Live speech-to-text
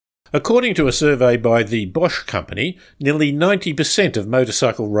According to a survey by the Bosch company, nearly 90% of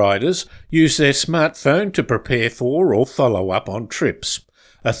motorcycle riders use their smartphone to prepare for or follow up on trips.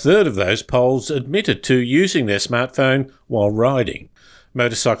 A third of those polls admitted to using their smartphone while riding.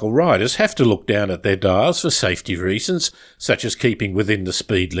 Motorcycle riders have to look down at their dials for safety reasons, such as keeping within the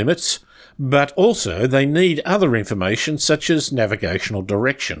speed limits, but also they need other information such as navigational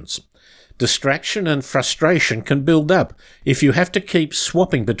directions. Distraction and frustration can build up if you have to keep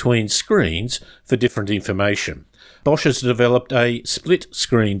swapping between screens for different information. Bosch has developed a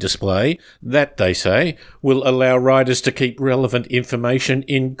split-screen display that, they say, will allow riders to keep relevant information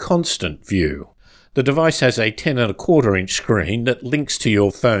in constant view. The device has a 10.25-inch screen that links to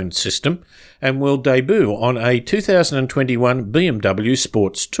your phone system and will debut on a 2021 BMW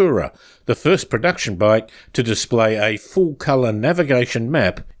Sports Tourer, the first production bike to display a full-colour navigation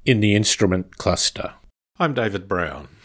map in the instrument cluster. I'm David Brown.